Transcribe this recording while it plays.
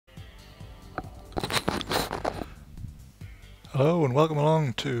Hello and welcome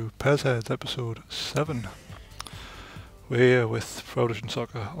along to PES Heads episode 7. We're here with Pro Evolution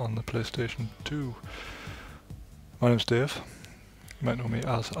Soccer on the PlayStation 2. My name's Dave. You might know me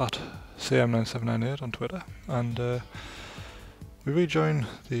as at CM9798 on Twitter, and we rejoin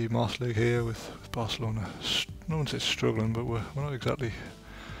the Master League here with Barcelona. No one says struggling, but we're not exactly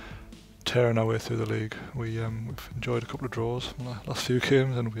tearing our way through the league. We've enjoyed a couple of draws in the last few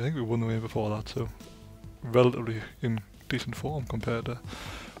games, and I think we won the game before that, so relatively in decent form compared to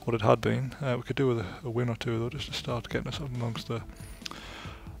what it had been. We could do with a win or two though, just to start getting us up amongst the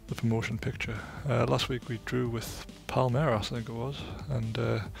promotion picture. Last week we drew with Palmeiras, I think it was, and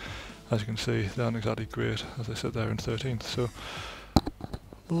as you can see they aren't exactly great as they sit there in 13th, so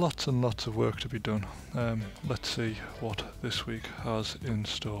lots and lots of work to be done. Let's see what this week has in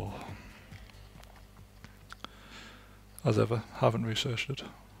store. As ever, haven't researched it.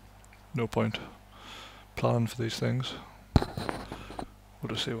 No point planning for these things. We'll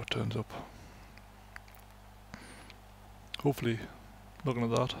just see what turns up. Hopefully, looking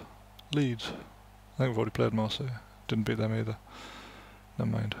at that, Leeds. I think we've already played Marseille. Didn't beat them either. Never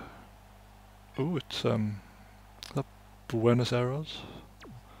mind. Oh, it's that Buenos Aires.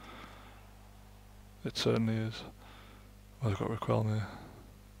 It certainly is. Oh, they've got Riquelme.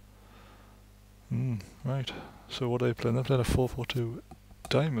 Right. So what are they playing? They're playing a 4-4-2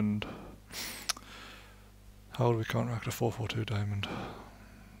 diamond. How do we counteract a 4-4-2 diamond?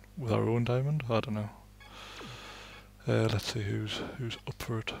 With our own diamond? I don't know. Let's see who's up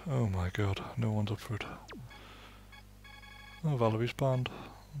for it. Oh my god, no one's up for it. Oh, Valerie's banned.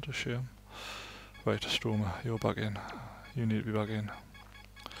 What a shame. Right, Stroma, you're back in. You need to be back in.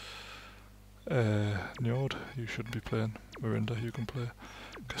 Njord, you shouldn't be playing. Mirinda, you can play.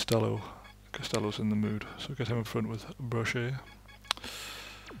 Castello's in the mood, so get him up front with Brochet.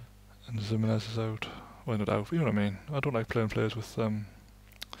 And Zimenez is out. Well, not out, you know what I mean. I don't like playing players with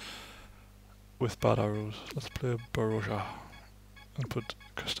bad arrows. Let's play Baroja and put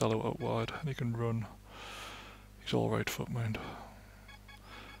Castello out wide, and he can run. He's all right foot, mind.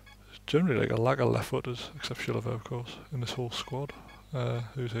 There's generally like a lack of left footers, except Chilavert, of course, in this whole squad.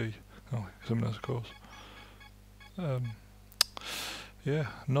 Who's he? Oh, Zimenez, of course. Yeah,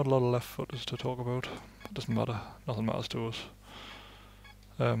 not a lot of left footers to talk about. It doesn't matter. Nothing matters to us.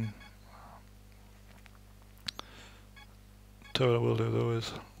 So what I will do though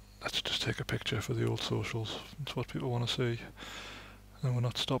is, let's just take a picture for the old socials. It's what people want to see, and we're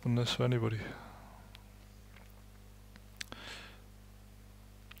not stopping this for anybody.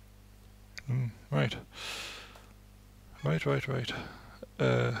 Right.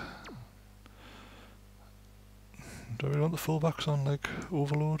 Do we want the fullbacks on like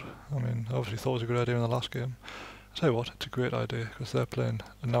overload? I mean, I obviously thought it was a good idea in the last game. I'll tell you what, it's a great idea because they're playing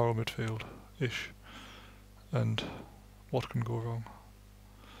a narrow midfield-ish, and what can go wrong?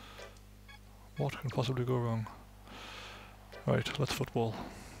 What can possibly go wrong? Right, let's football.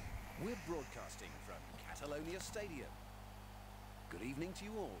 We're broadcasting from Catalonia Stadium. Good evening to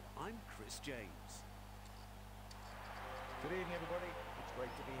you all. I'm Chris James. Good evening, everybody. It's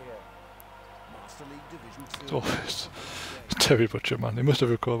great to be here. Master League Division 2. It's always Terry Butcher, man. He must have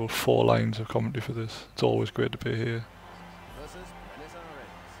recorded 4 lines of commentary for this. It's always great to be here. Versus Buenos Aires.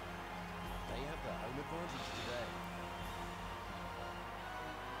 They have their home advantage today.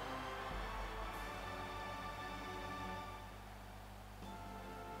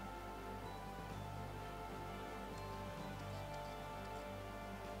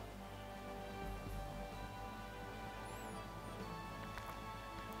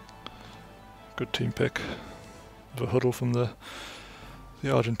 Good team pick. Bit of a huddle from the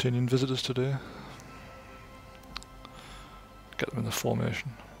Argentinian visitors today. Get them in the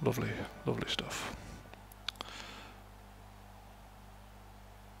formation. Lovely, lovely stuff.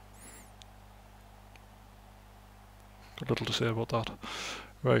 Got little to say about that.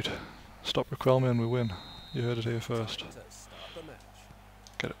 Right, stop Riquelme and we win. You heard it here first.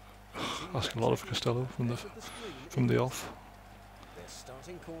 Get it. Asking a lot of Castello from the off. They're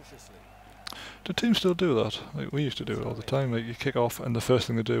starting cautiously. Do teams still do that? Like we used to do it all the time. Like you kick off and the first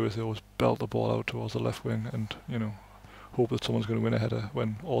thing they do is they always belt the ball out towards the left wing and, you know, hope that someone's going to win a header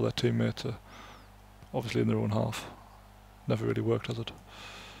when all their teammates are obviously in their own half. Never really worked, has it?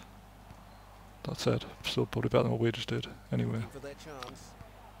 That said, still probably better than what we just did anyway. For their chance.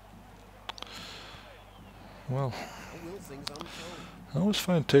 Well, How will things unfold? I always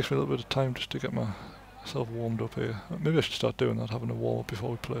find it takes me a little bit of time just to get myself warmed up here. Maybe I should start doing that, having a warm up before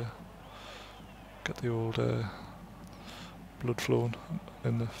we play. Get the old blood flowing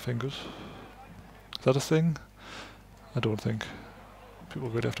in the fingers. Is that a thing? I don't think people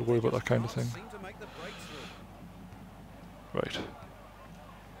really have to worry about that kind of thing. Seem to make the breakthrough. Right.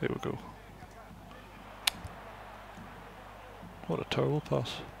 Here we go. What a terrible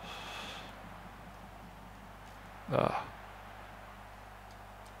pass. Ah.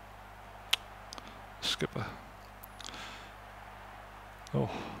 Skipper. Oh,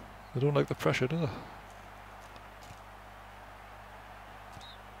 they don't like the pressure, do they?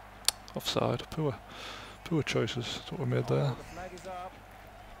 Offside. Poor choices. That's what we made there. The flag is up.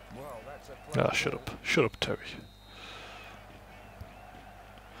 Well, that's a clever Ah, shut ball. up. Shut up, Terry.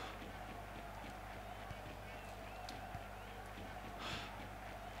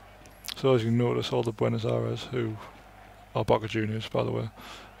 So as you notice, all the Buenos Aires, who are Boca Juniors, by the way,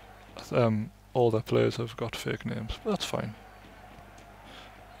 all their players have got fake names, but that's fine.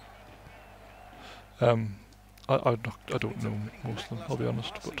 I don't know most of them, I'll be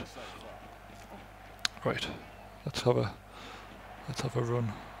honest, but right, let's have a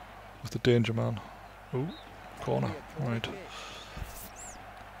run with the danger man. Oh, corner, right.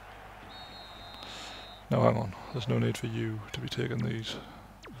 Now hang on, there's no need for you to be taking these,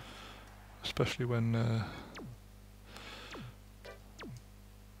 especially when the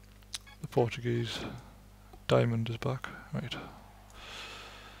Portuguese diamond is back. Right.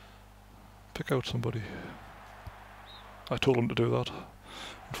 Pick out somebody. I told him to do that.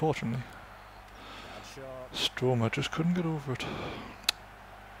 Unfortunately, Stroma just couldn't get over it.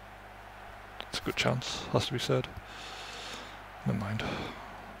 It's a good chance, has to be said. Never mind.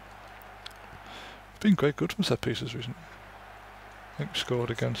 Been quite good from set pieces recently. I think we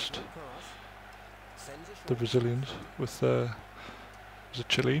scored against the Brazilians with was it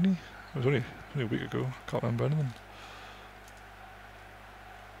Cellini? It was only a week ago. Can't remember anything.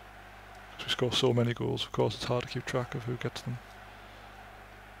 We score so many goals, of course it's hard to keep track of who gets them.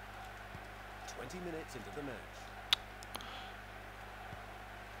 20 minutes into the match.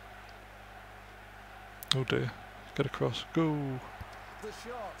 Oh dear. Get across. Go! The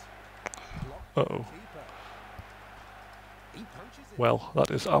shot. Uh-oh. He punches it. Well, that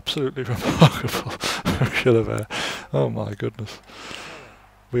is absolutely remarkable. Should have oh my goodness.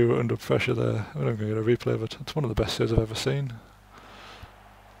 We were under pressure there. We're not going to get a replay of it. It's one of the best saves I've ever seen.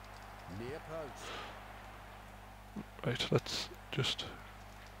 Near post. Right, let's just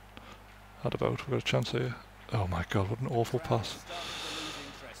head about. We've got a chance here. Oh my god, what an awful pass.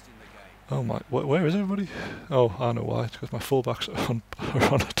 Oh my, where is everybody? Oh, I know why. It's because my fullbacks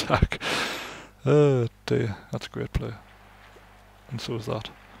are on attack. Oh dear, that's a great play. And so is that.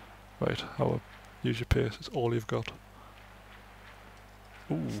 Right, use your pace, it's all you've got.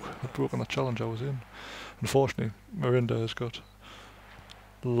 Ooh, I'd broken the challenge I was in. Unfortunately, Marinda has got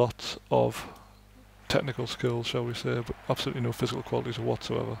lots of technical skills, shall we say, but absolutely no physical qualities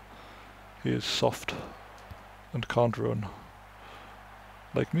whatsoever. He is soft and can't run.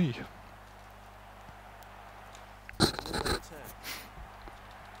 Like me.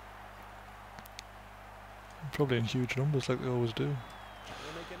 Probably in huge numbers like they always do.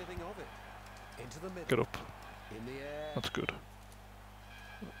 Get up. That's good.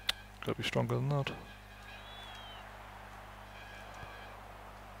 Gotta be stronger than that.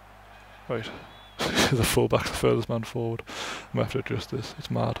 Right. The fullback's the furthest man forward. I'm going to have to adjust this. It's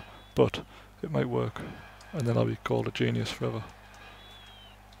mad. But it might work. And then I'll be called a genius forever.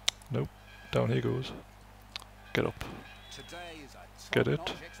 Nope. Down he goes. Get up. Get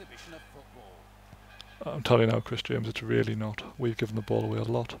it. I'm telling you now, Chris James, it's really not. We've given the ball away a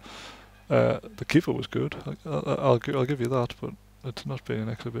lot. The keeper was good. I'll give you that, but it's not been an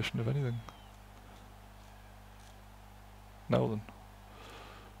exhibition of anything. Now then.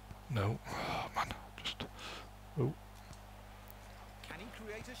 No. Oh, man. Just. Oh. Can he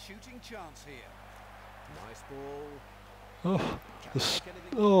create a shooting chance here? Nice ball. Oh.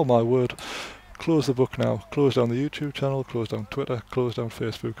 Oh my word. Close the book now. Close down the YouTube channel, close down Twitter, close down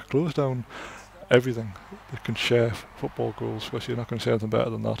Facebook, close down everything that can share football goals, because you're not going to say anything better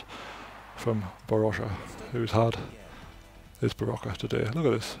than that from Barossa, who's had his Barocca today. Look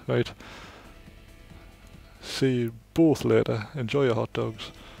at this, right? See you both later, enjoy your hot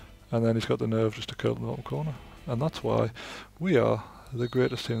dogs, and then he's got the nerve just to curl in the bottom corner. And that's why we are the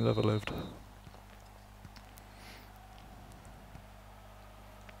greatest team that ever lived.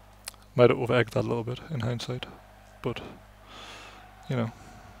 Might have over-egged that a little bit in hindsight, but, you know.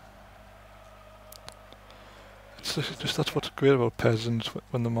 It's just that's what's great about PES, and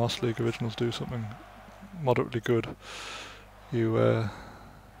when the Master League originals do something moderately good, you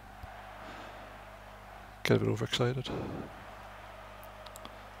get a bit overexcited.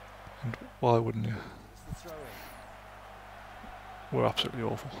 And why wouldn't you? We're absolutely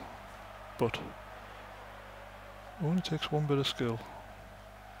awful. But it only takes one bit of skill.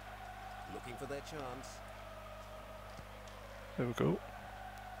 Looking for their chance. There we go.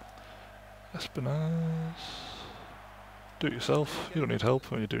 Espinaz. Do it yourself. You don't need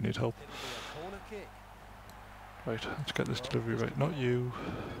help, or you do need help. It'll be a corner kick. Right, let's get this delivery right. Not you.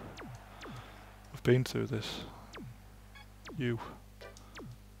 We've been through this. You.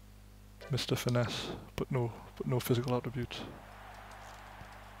 Mr. Finesse, but no physical attributes.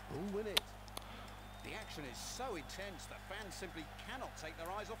 Who'll win it? The action is so intense that fans simply cannot take their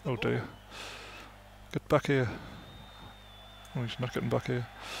eyes off the Oh ball. dear. Get back here. Oh, he's not getting back here.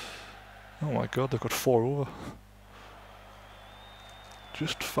 Oh my god, they've got 4 over.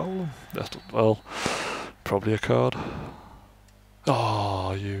 Just foul him. That's well, probably a card.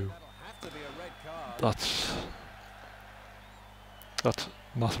 Oh, you. That'll have to be a red card. That's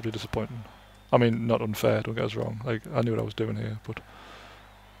massively disappointing. I mean, not unfair, don't get us wrong. Like, I knew what I was doing here, but...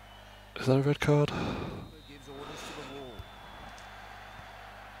 Is that a red card? Gives orders to the wall.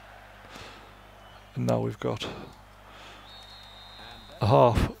 And now we've got And a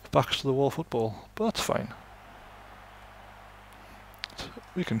half backs to the wall football, but that's fine.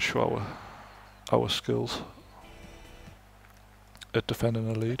 We can show our skills at defending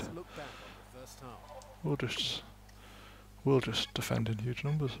a lead. let's look back on the first half. We'll just defend in huge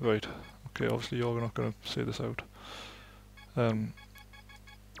numbers. Right. Okay, obviously you're not going to say this out. I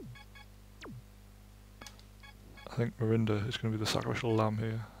think Marinda is going to be the sacrificial lamb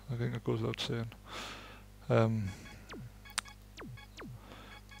here. I think it goes without saying. And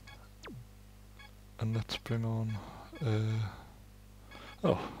let's bring on...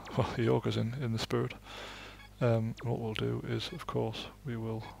 oh, well, Yorker's in the spirit. What we'll do is, of course, we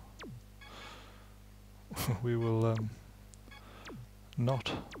will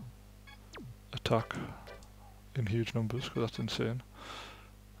not attack in huge numbers, because that's insane.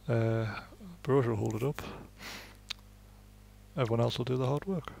 Baroja will hold it up. Everyone else will do the hard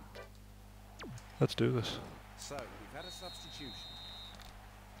work. Let's do this. So, we've had a substitution.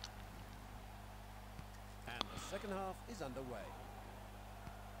 And the second half is underway.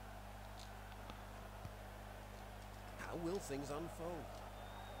 How will things unfold?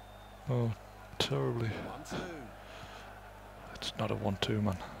 Oh, terribly. 1-2. It's not a 1-2,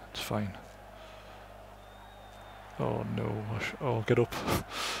 man. It's fine. Oh no. Oh, get up.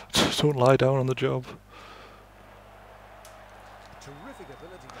 Don't lie down on the job. Terrific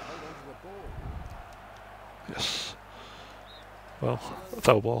ability to hold onto the ball. Yes. Well, it's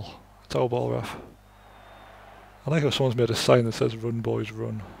our ball. It's our ball, ref. I like how someone's made a sign that says "Run, boys,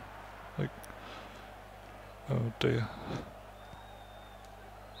 run." Like, oh dear.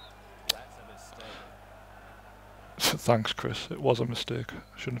 That's a mistake. Thanks, Chris. It was a mistake.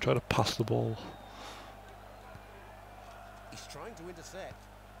 I shouldn't have tried to pass the ball. He's trying to intercept.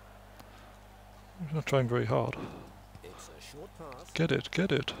 He's not trying very hard. It's a short pass. Get it,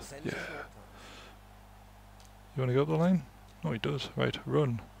 get it. Sends Yeah. a short pass. You want to go up the line? No, he does. Right,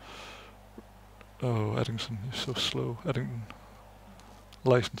 run. Oh, Eddington, you're so slow. Eddington.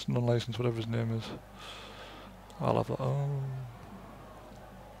 Licensed, non-licensed, whatever his name is. I'll have that. Oh.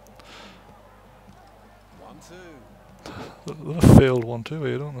 1-2. They're a failed one too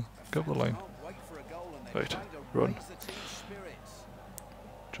here, don't they? Get up the line. Can't wait for a goal and they're Right, trying to run. raise the team's spirits.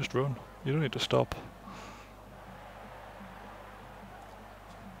 Just run. You don't need to stop.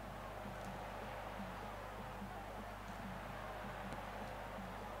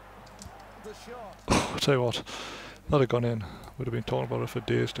 The shot. I'll tell you what, that had gone in. We'd have been talking about it for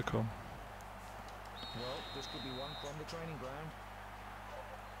days to come. Well, this could be one from the training ground.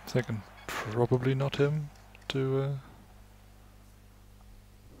 Thinking probably not him to...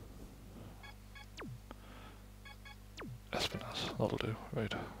 Espinaz, that'll do,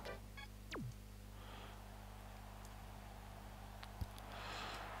 right.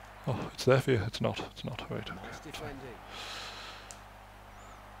 Oh, it's there for you. It's not, right, okay. Nice defending.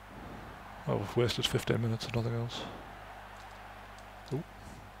 Oh, we've wasted 15 minutes and nothing else. Ooh.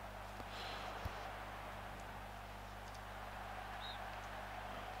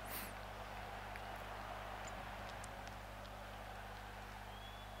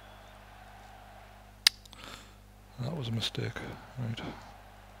 That was a mistake, right.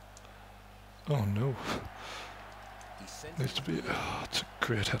 Oh no, He sent needs it to be, oh, it's a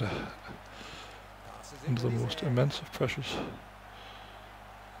great header, passes under the into his most head. immense of pressures.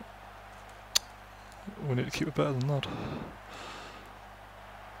 We need to keep it better than that. A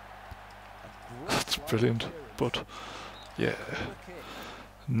great That's flight brilliant, clearance. but yeah, Corner kick.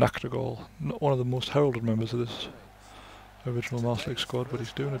 knacked a goal. Not one of the most heralded members of this original Master League squad, but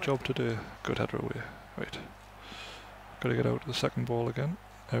he's doing a job today. Good header away, right. Gotta get out the second ball again.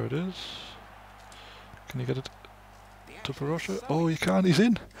 There it is. Can you get it The to action is Baroja? so Oh, you can, he's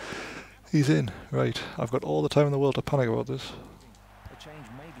in! He's in. Right. I've got all the time in the world to panic about this. A change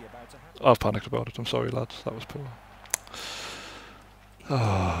may be about to happen. I've panicked about it. I'm sorry, lads. That was poor.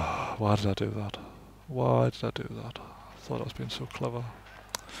 Ah, why did I do that? Why did I do that? I thought I was being so clever.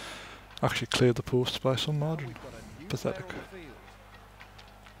 Actually cleared the posts by some margin. Pathetic.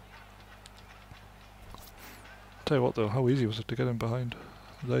 Tell you what though, how easy was it to get in behind?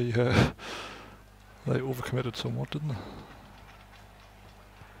 They overcommitted somewhat, didn't they?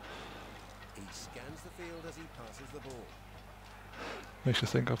 He scans the field as he passes the ball. Makes you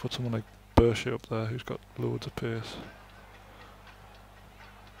think I'll put someone like Bershey up there who's got loads of pace.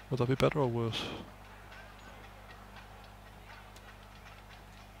 Would that be better or worse?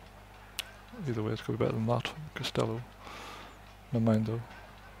 Either way, it's going to be better than that. Costello. Never mind though.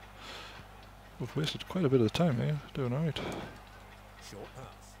 We've wasted quite a bit of the time here. Doing alright. Short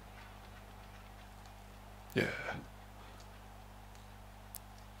pass. Yeah.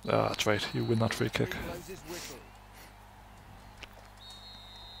 Ah, that's right. You win that free kick. Blows his whistle.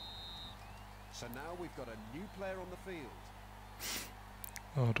 So now we've got a new player on the field.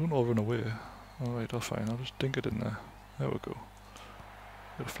 Oh, don't all run away. Alright, that's fine. I'll just dink it in there. There we go.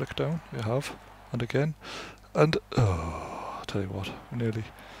 Got a flick down. You have. And again. And, oh, I'll tell you what.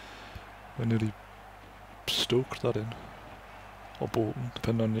 We nearly stoked that in. Or Bolton,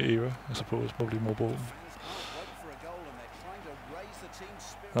 depending on your era, I suppose. Probably more Bolton. Fans can't wait for a goal and they're trying to raise the team's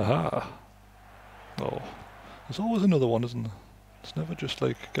spirit. Aha! Oh. There's always another one, isn't there? It's never just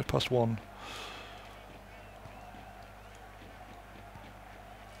like, get past one.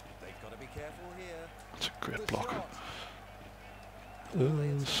 They've got to be careful here. It's a great The block. shot.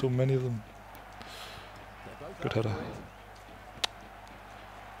 There's so many of them. They're both Good up for header. it.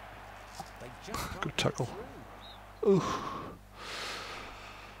 They just can't Good get tackle. through. Oof.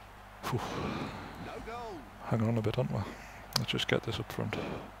 Phew. No goal. Hang on a bit, aren't we? Let's just get this up front.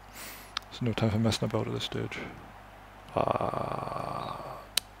 There's no time for messing about at this stage. Ah.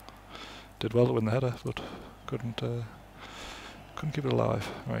 Did well to win the header, but couldn't keep it alive.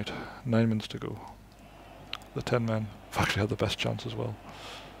 Right, 9 minutes to go. The 10 men have actually had the best chance as well.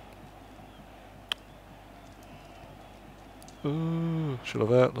 Ooh,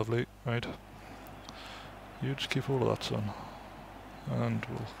 Chilavert, lovely. Right. You just keep hold of that, son. And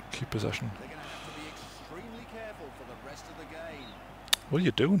we'll keep possession. They're going to have to be extremely careful for the rest of the game. What are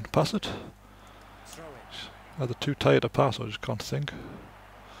you doing? Pass it. Throw it. Either too tired to pass or just can't think.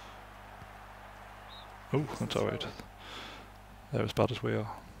 Oh, that's alright. They're as bad as we are.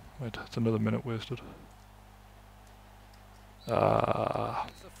 Right, it's another minute wasted. Ah,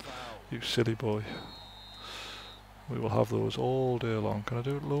 It's a foul. you silly boy. We will have those all day long. Can I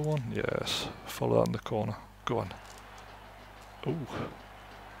do it low one? Yes. Follow that in the corner. Go on. Ooh.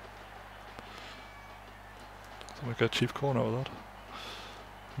 Thought we get a cheap corner out of that.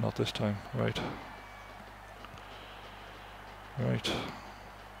 Not this time. Right. Right.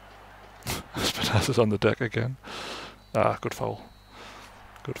 Spinazza's on the deck again. Ah, good foul.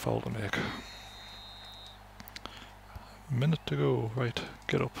 Good foul to make. Minute to go. Right,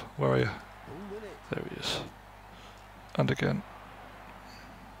 get up. Where are you? Who'll win it? There he is. And again.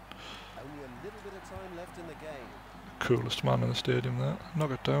 Only a little bit of time left in the game. Coolest man in the stadium there.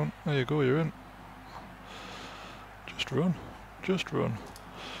 Knock it down. There you go, you're in. Just run. Just run.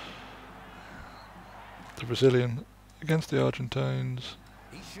 The Brazilian against the Argentines.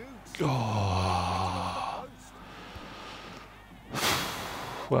 He shoots. Oh.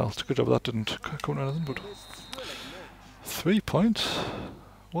 Well, it's a good job that didn't come to anything, but In this thrilling match. 3 points.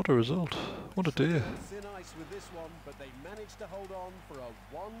 What a result. What a day. Thin ice with this one, but they managed to hold on for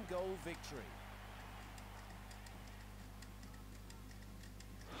a one-goal victory.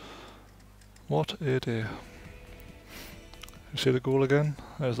 What a day. You see the goal again?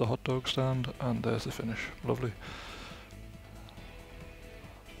 There's the hot dog stand and there's the finish. Lovely.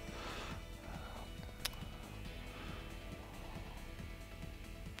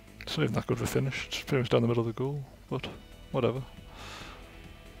 It's not even that good of a finish. It's pretty much down the middle of the goal, but whatever.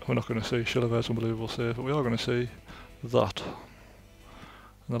 We're not going to see Chilavert's unbelievable save, but we are going to see that.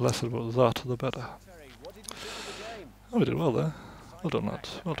 And the less said about that, the better. Terry, what did you think of the game? Oh, we did well there. Well done,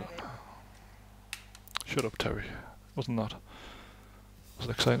 lads. Well done. Shut up, Terry. Wasn't that?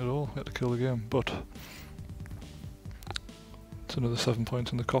 Wasn't exciting at all. We had to kill the game, but it's another 7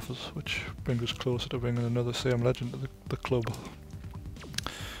 points in the coffers, which brings us closer to bringing another CM legend to the club.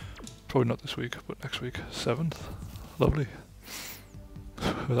 Probably not this week, but next week. 7th. Lovely.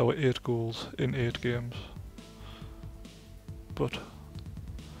 With our 8 goals in 8 games. But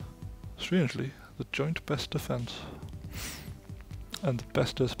strangely, the joint best defence and the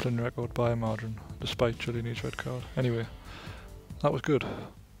best discipline record by a margin, despite Chiellini's red card. Anyway, that was good.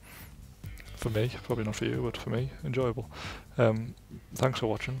 for me, probably not for you, but for me, enjoyable. Thanks for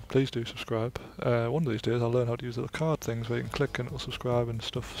watching. Please do subscribe. One of these days I'll learn how to use the card things where you can click and it'll subscribe and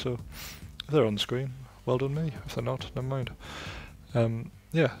stuff, so if they're on the screen, well done me. If they're not, never mind.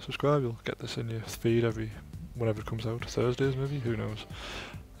 Yeah, subscribe, you'll get this in your feed whenever it comes out, Thursdays maybe, who knows.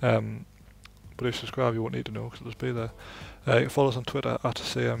 But if you subscribe you won't need to know because it'll just be there. You can follow us on Twitter at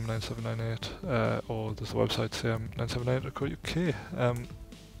sam9798 or there's the website sam978.co.uk.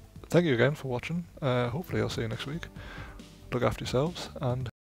 Thank you again for watching. Hopefully I'll see you next week. Look after yourselves and